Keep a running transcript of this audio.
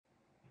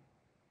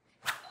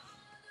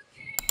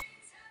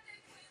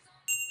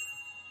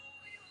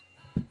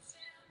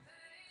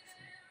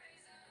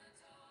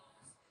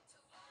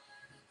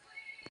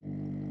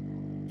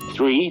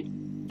3,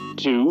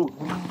 2,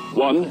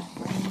 1.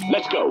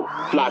 Let's go.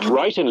 Flat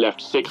right and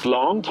left 6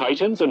 long,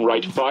 tightens, and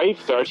right 5,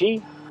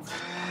 30.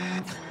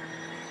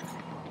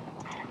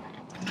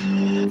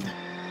 And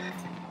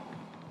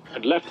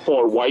left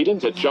 4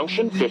 widens at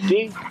junction,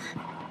 50.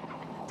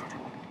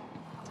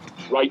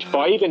 Right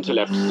 5 into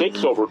left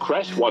 6 over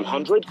crest,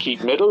 100.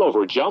 Keep middle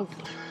over jump.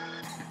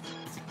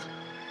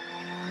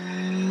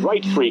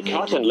 Right 3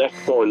 cut and left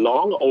 4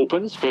 long,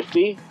 opens,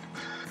 50.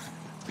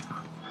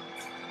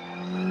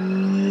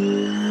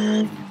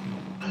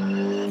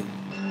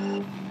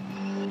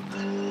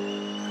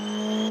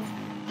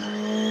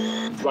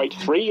 Right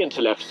 3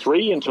 into left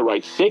 3 into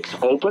right 6,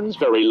 opens,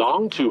 very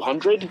long,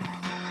 200.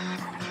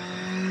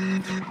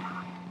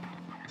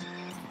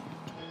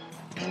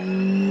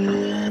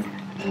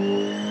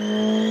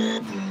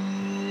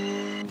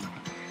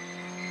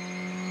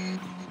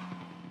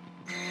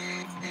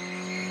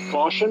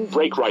 Caution,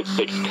 brake right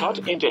 6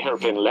 cut into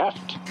hairpin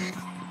left.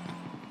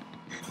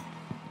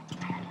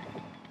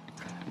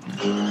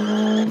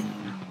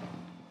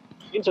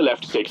 Into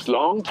left 6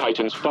 long,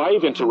 tightens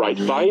 5 into right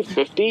 5,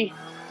 50.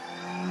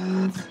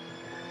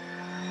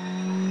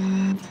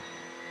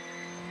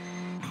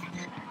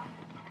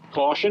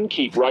 Caution,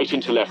 keep right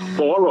into left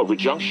 4 over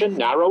junction,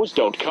 narrows,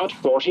 don't cut,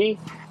 40.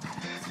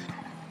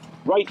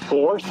 Right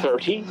 4,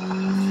 30.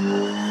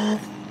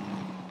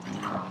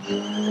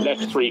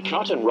 Left 3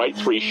 cut and right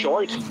 3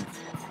 short.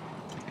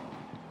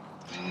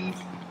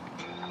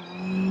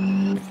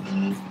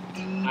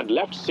 And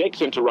left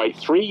 6 into right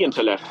 3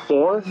 into left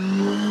 4.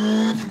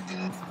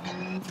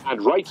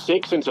 And right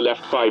 6 into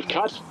left 5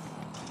 cut.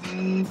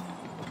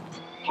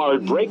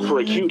 Hard brake for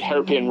acute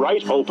hairpin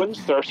right, opens,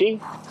 30.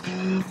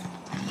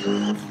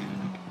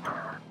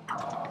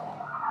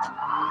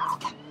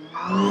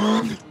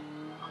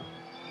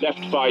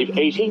 Left 5,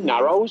 80,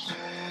 narrows.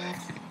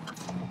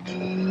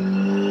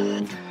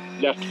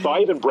 Left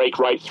 5 and brake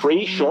right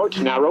 3, short,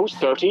 narrows,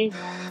 30.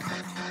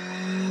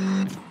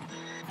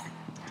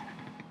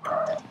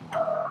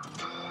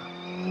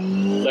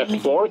 Left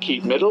 4,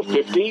 keep middle,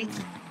 50.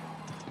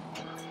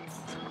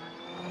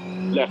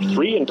 Left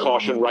 3 and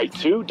caution right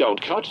 2,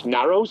 don't cut,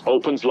 narrows,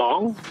 opens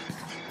long.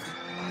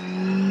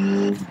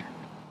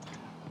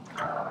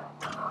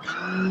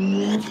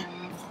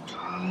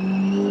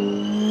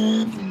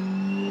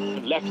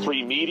 And left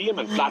 3 medium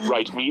and flat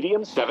right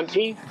medium,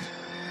 70.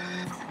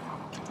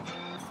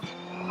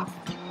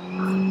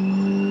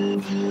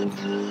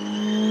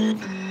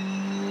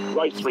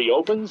 Right 3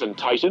 opens and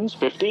tightens,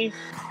 50.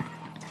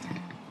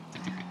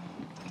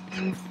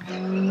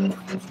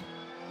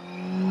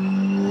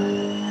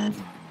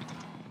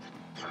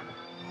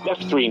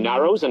 Left 3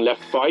 narrows and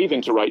left 5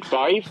 into right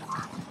 5.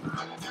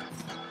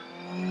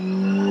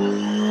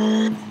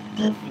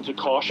 Into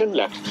caution,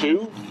 left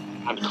 2.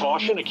 And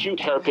caution, acute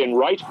hairpin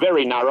right,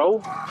 very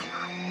narrow.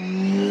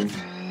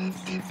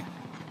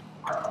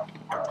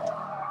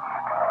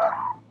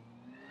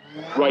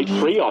 Right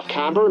 3 off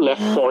camber,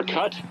 left 4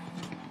 cut.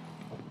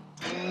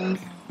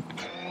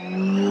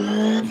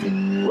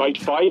 Right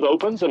 5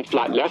 opens and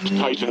flat left,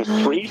 tightens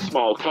 3,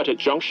 small cut at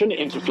junction,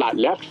 into flat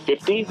left,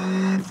 50.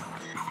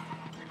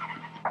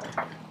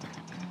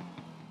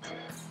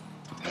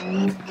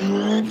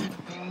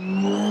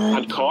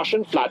 And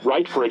caution, flat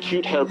right for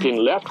acute hairpin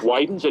left,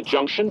 widens at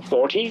junction,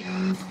 40.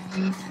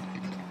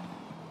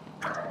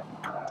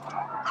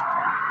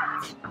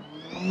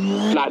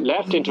 Flat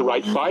left into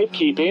right 5,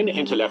 keep in,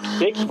 into left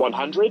 6,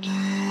 100.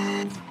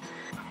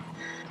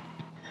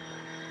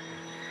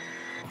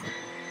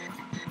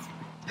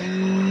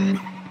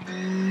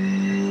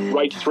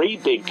 Right 3,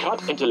 big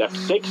cut, into left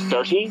 6,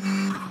 30.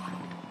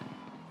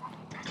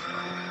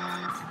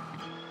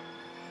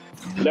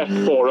 Left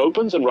 4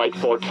 opens and right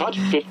 4 cut,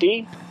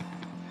 50.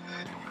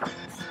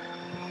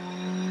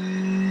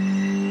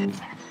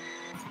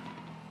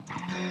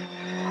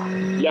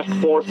 Left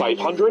 4,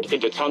 500,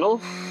 into tunnel.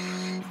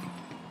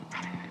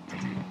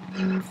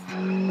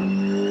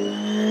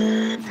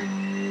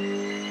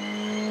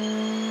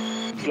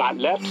 Flat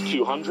left,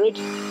 200.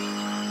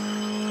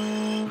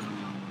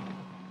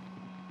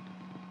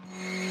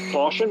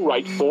 Caution,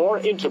 right 4,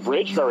 into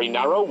bridge, very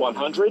narrow,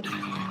 100.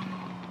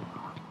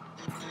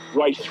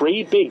 Right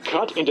 3, big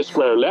cut, into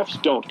square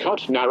left, don't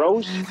cut,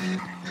 narrows.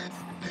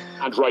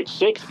 And right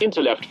 6,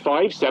 into left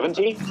 5,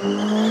 70.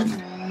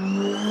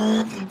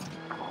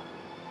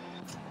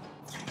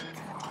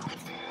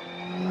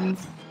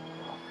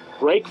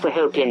 Brake for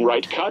hairpin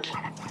right cut.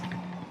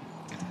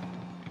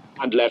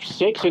 And left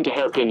 6 into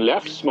hairpin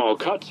left, small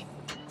cut.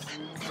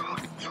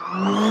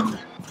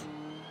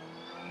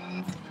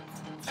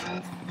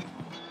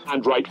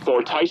 And right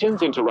 4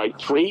 tightens into right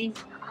 3.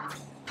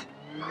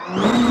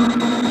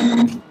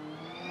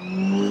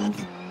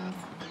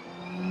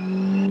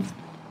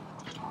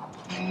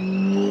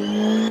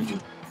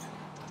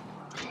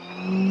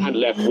 And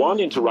left 1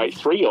 into right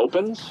 3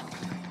 opens.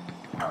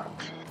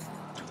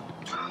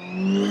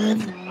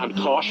 And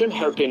caution,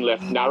 hairpin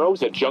left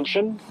narrows at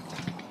junction.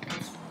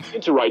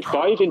 Into right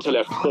 5, into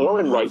left 4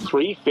 and right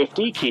 3,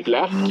 50, keep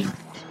left.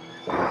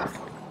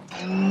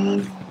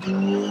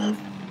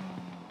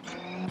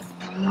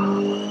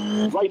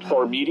 Right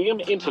 4 medium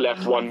into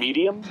left 1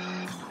 medium.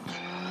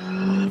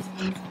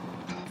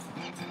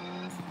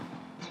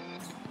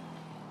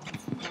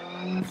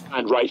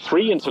 And right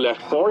 3 into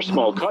left 4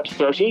 small cut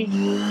 30.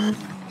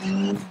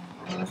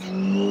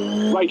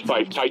 Right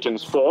 5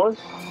 tightens 4.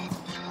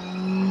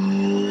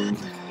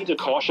 Into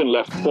caution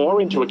left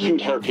 4 into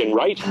acute hairpin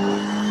right.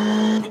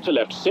 Into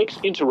left 6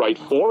 into right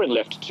 4 and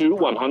left 2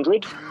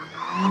 100.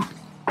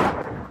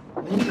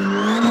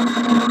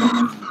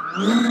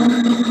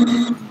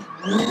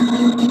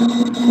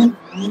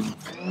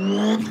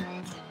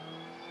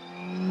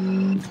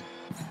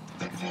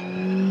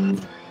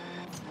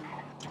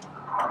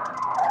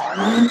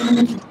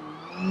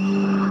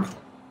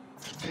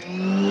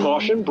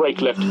 Caution,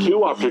 brake left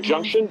 2 after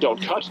junction,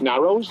 don't cut,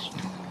 narrows.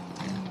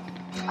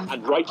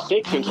 And right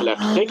 6 into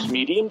left 6,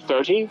 medium,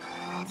 30.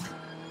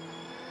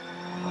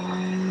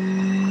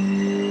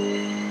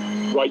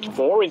 Right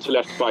 4 into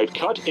left 5,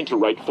 cut, into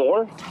right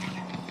 4.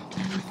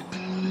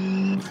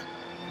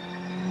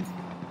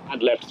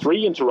 And left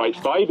 3 into right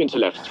 5, into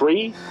left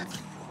 3.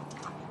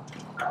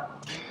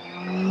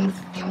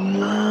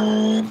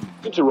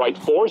 Into right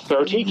 4,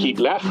 30, keep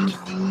left.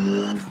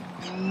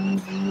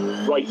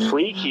 Right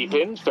 3, keep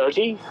in,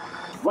 30.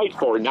 Right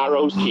 4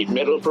 narrows, keep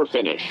middle for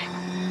finish.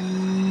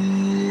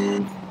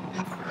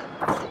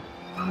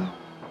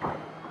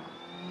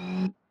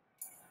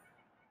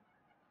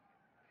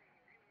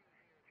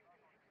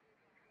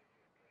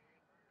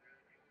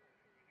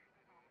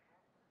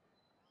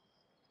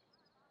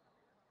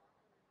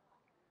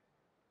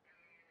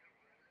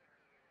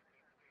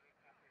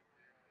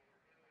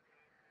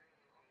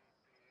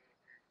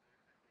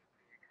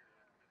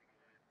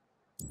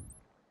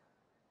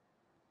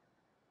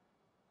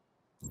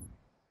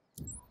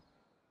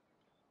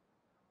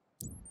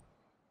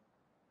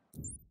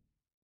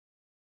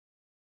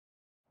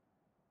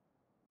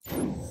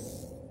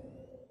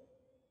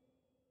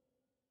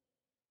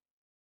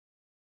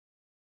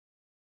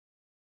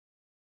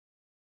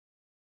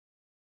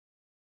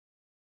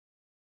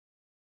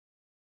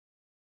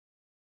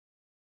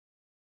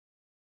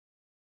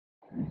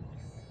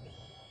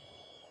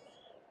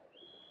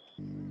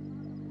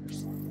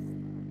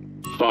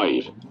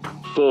 Five,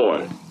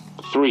 4,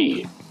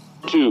 3,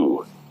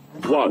 2,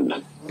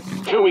 1.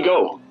 Here we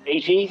go.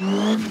 80.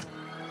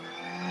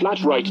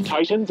 Flat right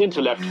tightens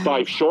into left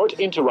 5 short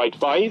into right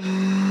 5.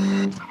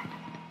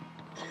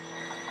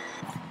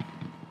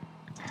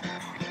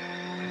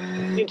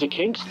 Into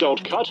kinks,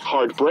 don't cut,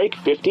 hard brake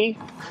 50.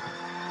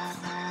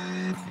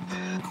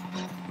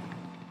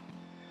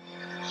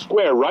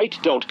 Square right,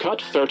 don't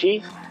cut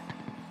 30.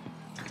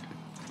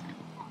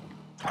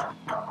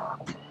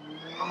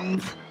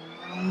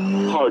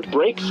 Hard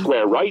brake,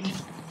 square right,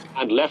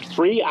 and left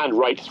 3 and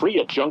right 3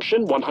 at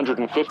junction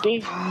 150.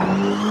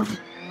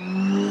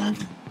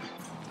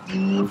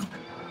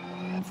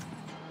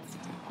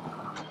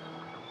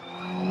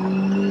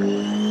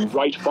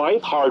 Right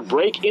 5, hard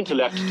brake into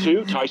left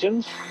 2,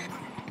 tightens.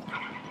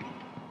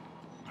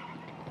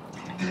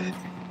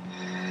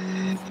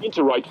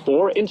 Into right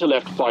 4, into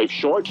left 5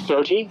 short,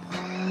 30.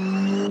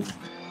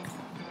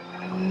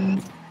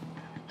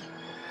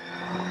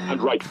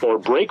 And right 4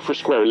 brake for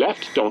square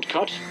left, don't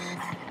cut.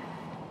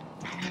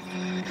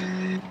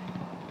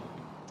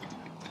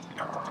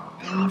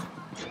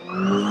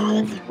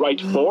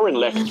 Right 4 and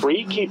left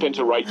 3, keep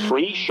into right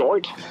 3,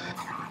 short.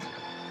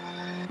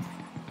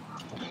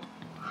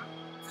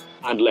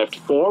 And left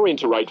 4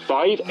 into right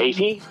 5,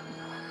 80.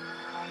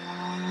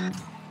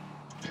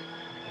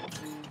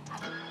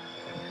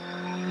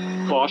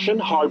 Caution,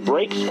 hard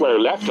brake, square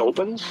left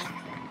opens.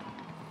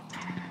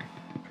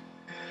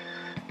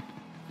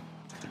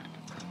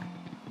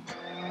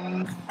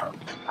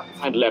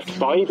 And left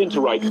 5 into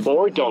right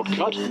 4, don't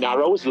cut,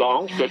 narrows,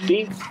 long,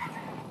 50.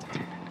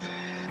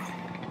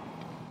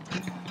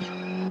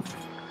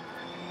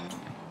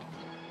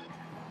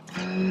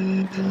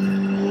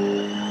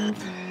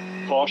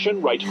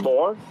 Caution, right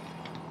 4.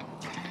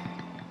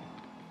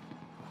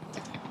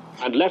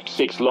 And left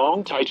 6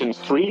 long, tightens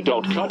 3,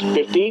 don't cut,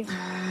 50.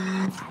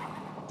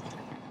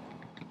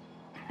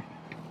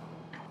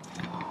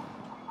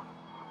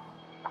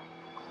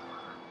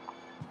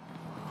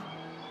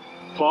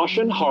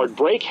 Caution, hard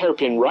brake,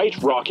 hairpin right,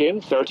 rock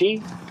in,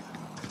 30.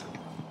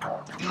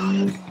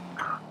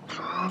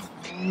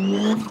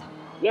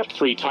 Left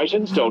 3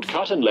 tightens, don't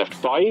cut, and left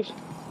 5.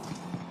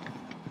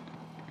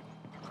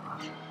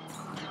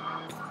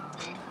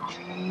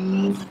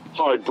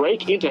 Hard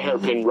brake into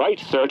hairpin right,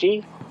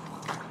 30.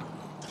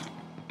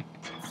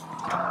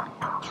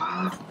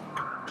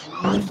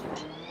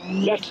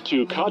 Left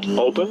 2 cut,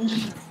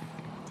 opens.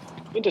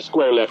 Into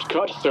square left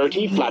cut,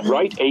 30, flat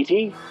right,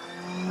 80.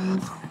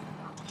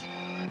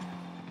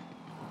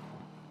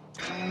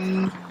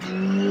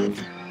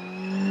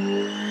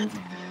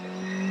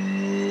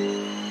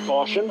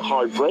 Caution,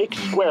 hard brake,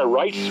 square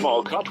right,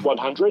 small cut,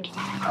 100.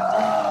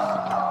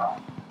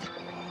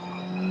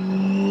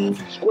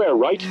 Square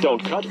right,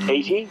 don't cut,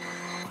 80.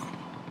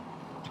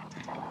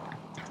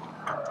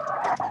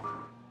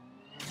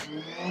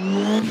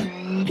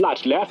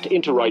 Flat left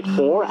into right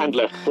 4 and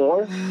left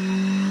 4.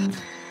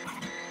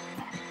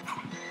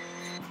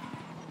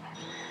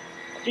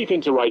 Keep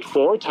into right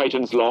 4,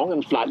 tightens long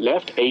and flat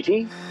left,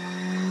 80.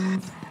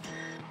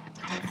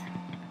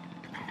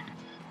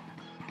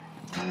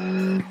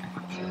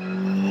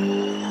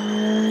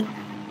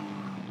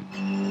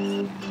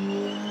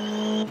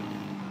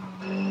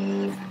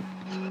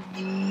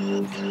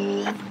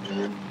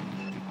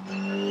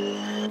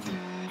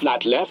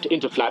 Flat left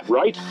into flat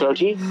right,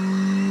 30.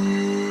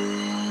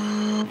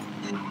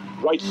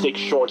 Right 6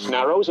 shorts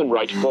narrows and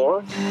right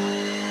 4.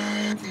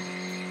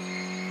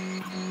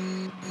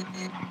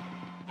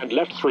 And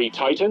left 3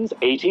 tightens,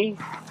 80.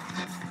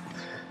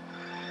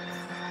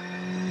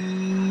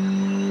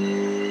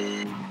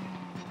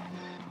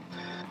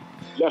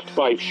 Left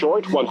 5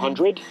 short,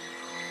 100.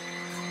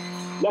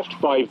 Left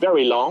 5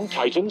 very long,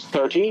 tightens,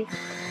 30.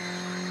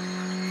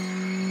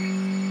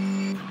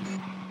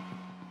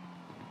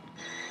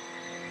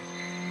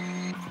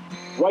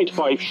 Right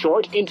 5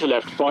 short into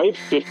left 5,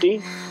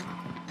 50.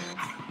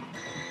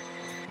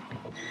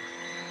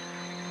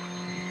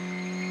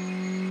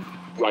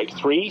 Right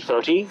 3,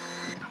 30.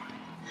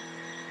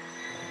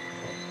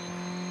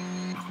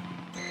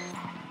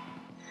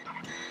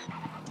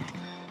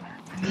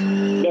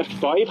 Left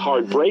 5,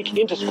 hard brake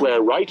into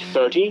square right,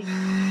 30.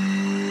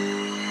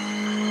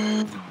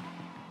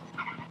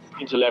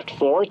 Into left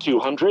 4,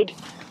 200.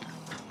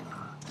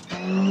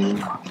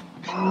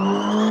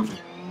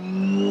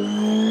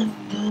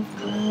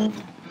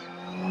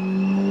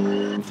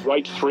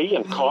 Right 3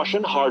 and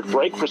caution, hard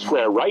brake for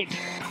square right.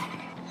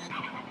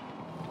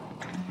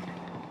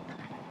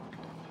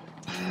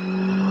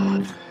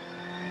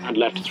 And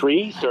left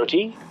 3,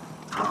 30.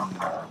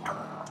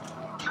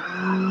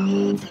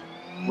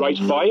 Right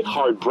 5,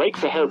 hard brake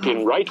for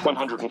hairpin right,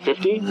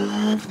 150.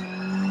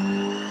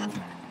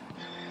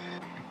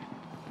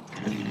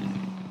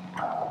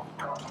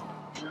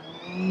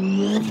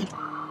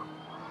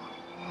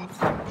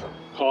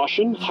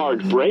 Caution,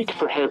 hard brake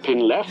for hairpin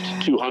left,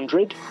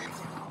 200.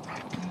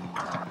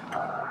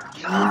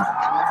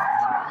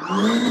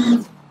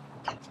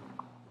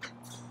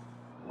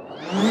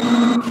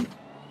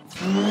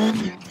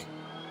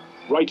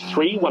 Right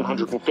 3,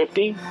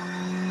 150.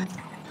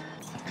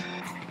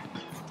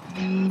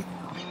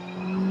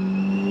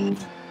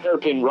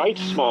 Hairpin right,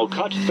 small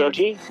cut,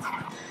 30.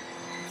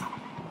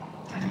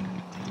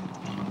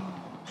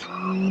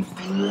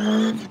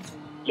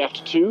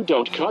 Left 2,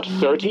 don't cut,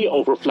 30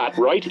 over flat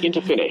right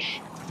into finish.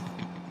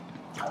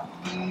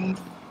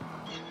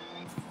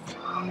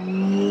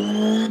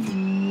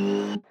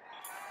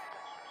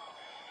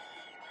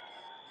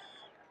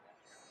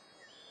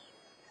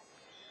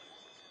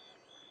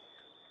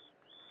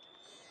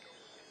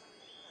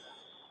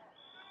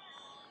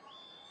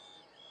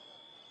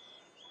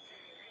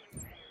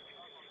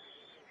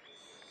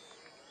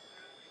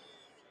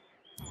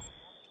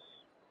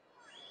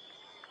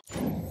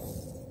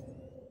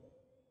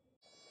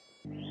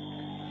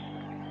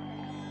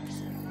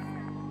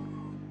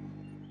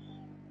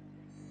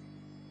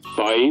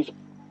 Five,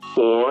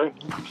 4,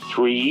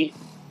 3,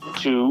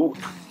 2,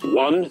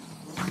 1.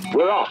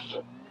 We're off.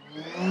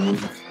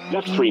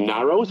 Left 3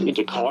 narrows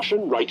into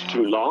caution, right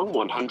 2 long,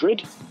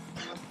 100.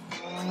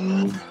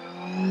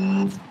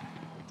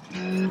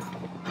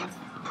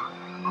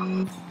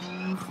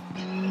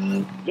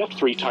 Left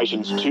 3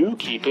 tightens 2,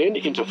 keep in,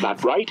 into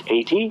flat right,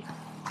 80.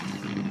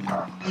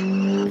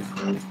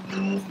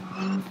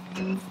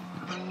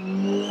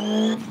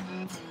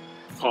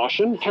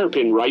 Caution,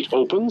 hairpin right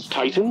opens,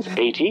 tightens,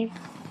 80.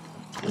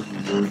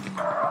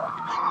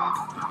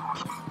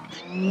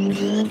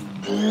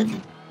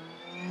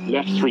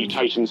 Left 3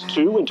 tightens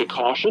 2 into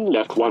caution,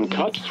 left 1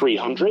 cut,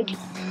 300.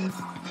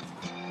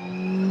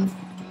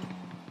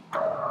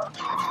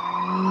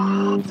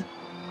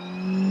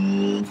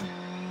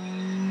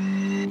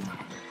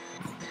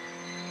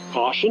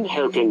 Caution,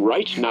 hairpin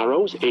right,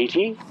 narrows,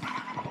 80.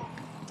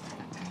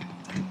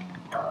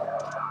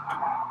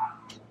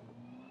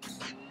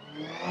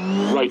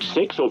 Right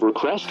 6 over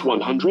crest,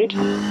 100.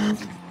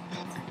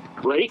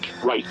 Brake,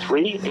 right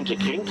 3 into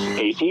kinks,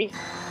 80.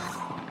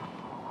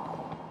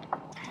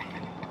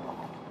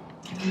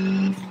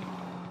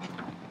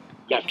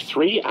 Left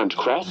 3 and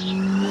crest.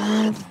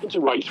 Into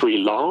right 3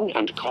 long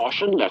and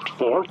caution, left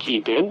 4,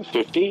 keep in,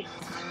 50.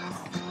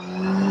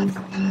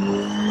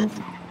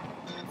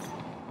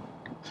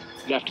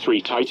 Left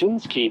 3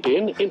 tightens, keep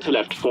in, into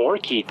left 4,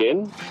 keep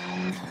in.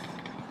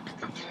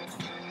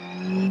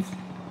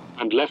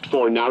 And left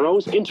 4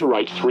 narrows, into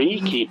right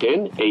 3, keep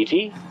in,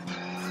 80.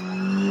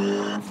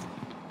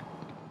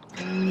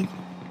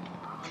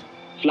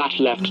 Flat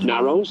left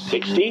narrows,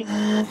 60.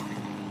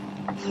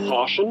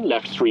 Caution,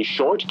 left 3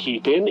 short,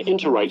 keep in,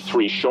 into right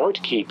 3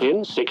 short, keep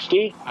in,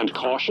 60. And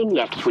caution,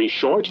 left 3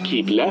 short,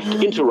 keep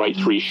left, into right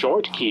 3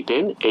 short, keep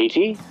in,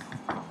 80.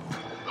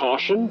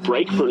 Caution,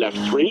 brake for left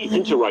 3,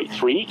 into right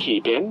 3,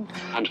 keep in.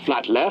 And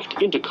flat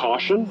left, into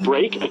caution,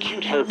 brake,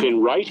 acute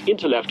hairpin right,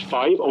 into left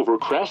 5, over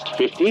crest,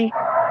 50.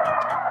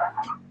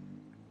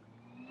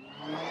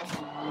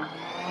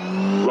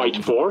 Right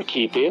 4,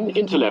 keep in,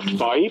 into left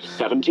 5,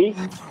 70.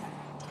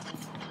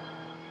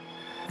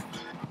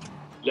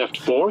 Left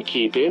 4,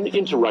 keep in,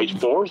 into right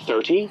 4,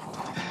 30.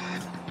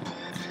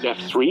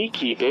 left 3,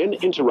 keep in,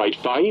 into right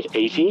 5,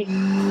 80.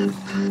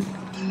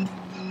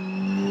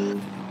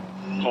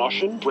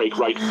 Caution, brake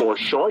right 4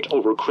 short,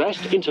 over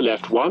crest, into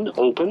left 1,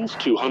 opens,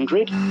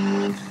 200.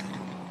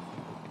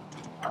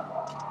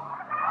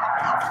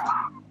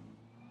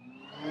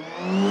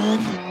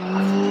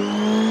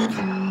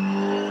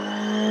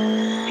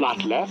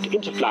 Flat left,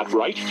 into flat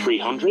right,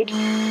 300.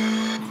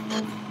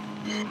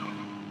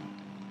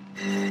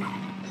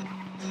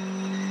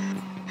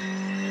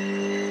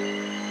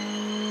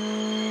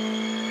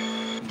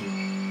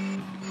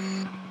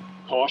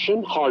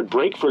 Caution, hard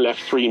brake for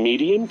left 3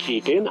 medium,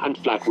 keep in, and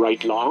flat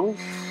right long.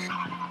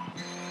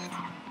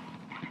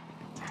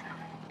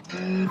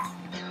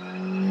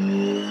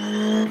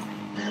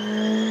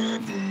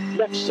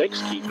 Left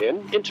 6, keep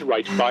in, into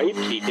right 5,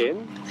 keep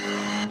in.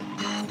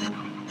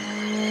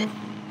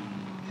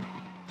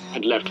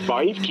 And left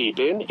 5, keep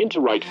in, into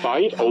right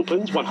 5,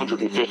 opens,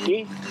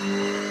 150.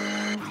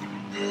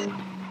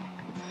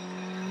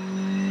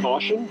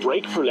 Caution,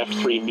 brake for left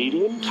 3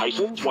 medium,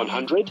 tightens,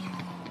 100.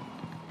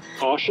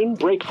 Caution,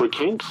 brake for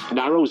kinks,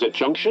 narrows at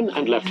junction,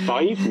 and left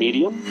 5,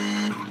 medium.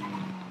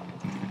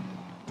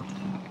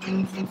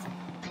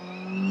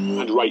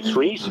 And right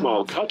 3,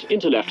 small cut,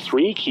 into left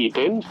 3, keep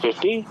in,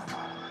 50.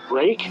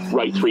 Brake,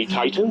 right 3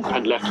 tightens,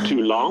 and left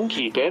 2 long,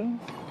 keep in.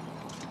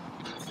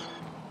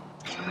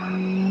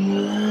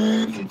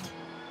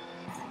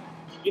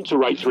 Into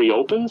right 3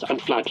 opens,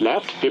 and flat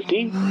left,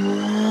 50.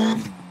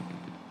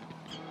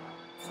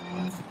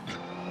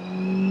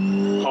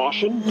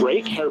 Caution,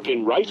 brake,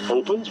 hairpin right,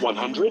 opens,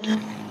 100.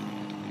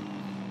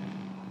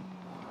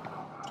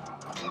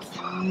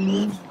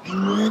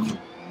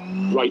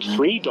 Right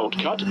 3, don't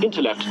cut,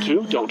 into left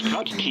 2, don't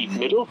cut, keep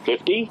middle,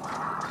 50.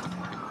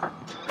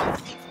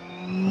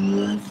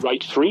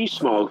 Right 3,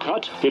 small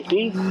cut,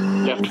 50.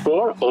 Left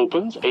 4,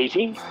 opens,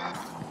 80.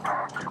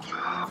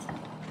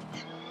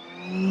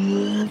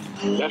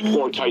 Left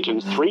 4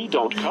 tightens 3,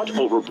 don't cut,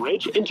 over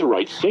bridge, into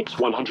right 6,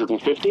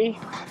 150.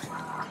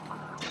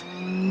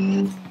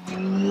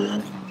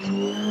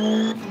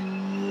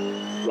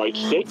 Right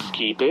 6,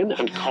 keep in,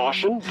 and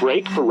caution,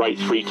 brake for right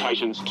 3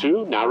 tightens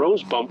 2,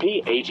 narrows,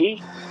 bumpy,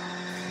 80.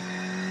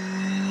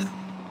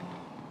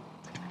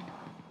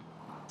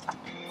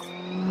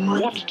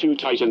 Left 2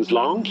 tightens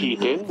long,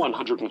 keep in,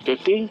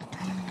 150.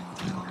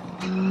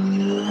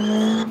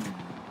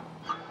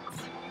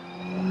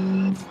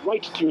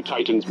 Right 2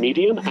 tightens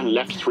medium, and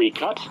left 3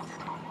 cut.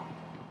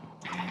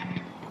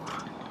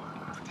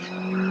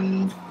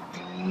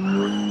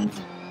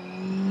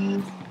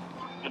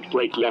 And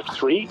brake left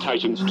 3,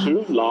 tightens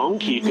 2, long,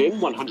 keep in,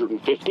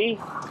 150.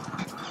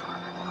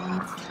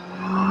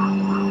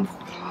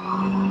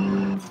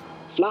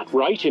 Flat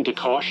right into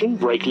caution,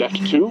 brake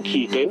left 2,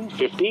 keep in,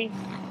 50.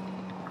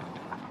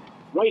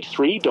 Right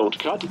 3, don't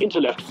cut, into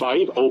left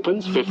 5,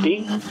 opens,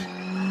 50.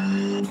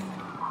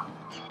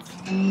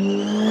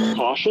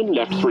 Caution,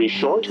 left 3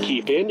 short,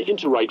 keep in,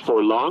 into right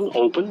 4 long,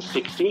 opens,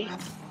 60.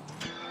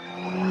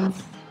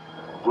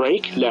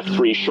 Brake, left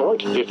 3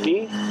 short,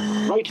 50.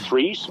 Right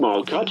 3,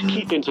 small cut,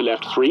 keep into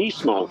left 3,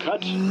 small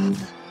cut.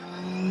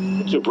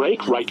 To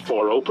brake, right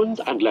 4 opens,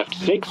 and left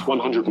 6,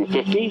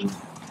 150.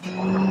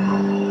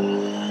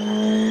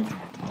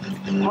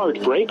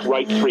 Hard brake,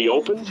 right 3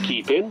 opens,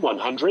 keep in,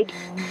 100.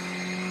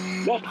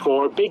 Left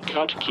 4, big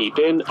cut, keep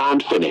in,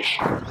 and finish.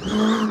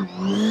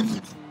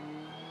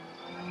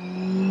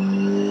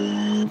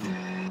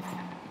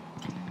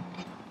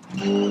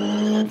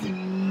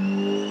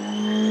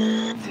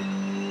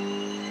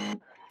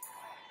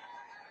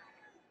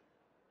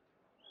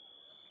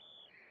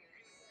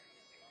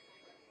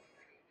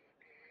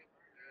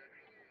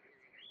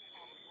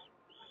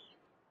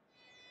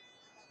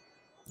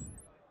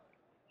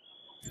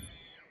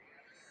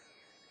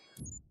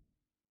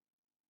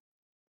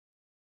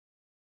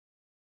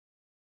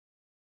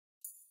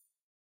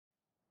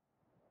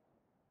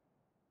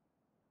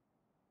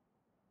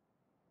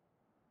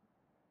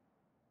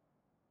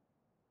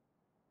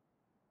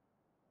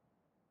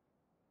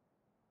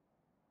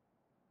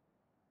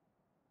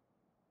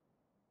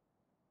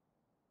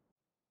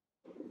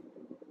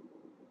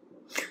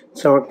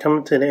 So we're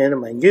coming to the end of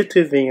my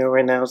YouTube video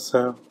right now,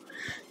 so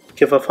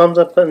give a thumbs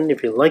up button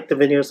if you like the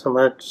video so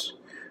much.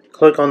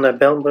 Click on that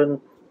bell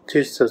button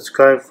to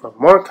subscribe for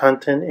more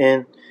content,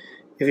 and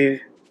if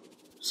you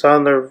saw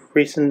the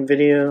recent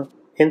video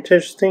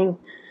interesting,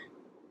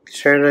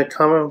 share the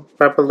comment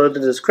right below the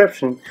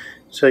description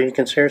so you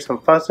can share some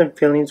thoughts and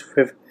feelings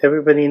with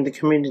everybody in the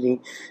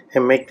community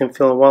and make them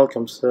feel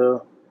welcome.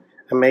 So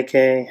I make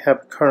a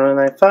happy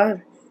Kylotonn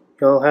 5.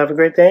 You'll have a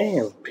great day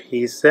and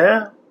peace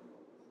out.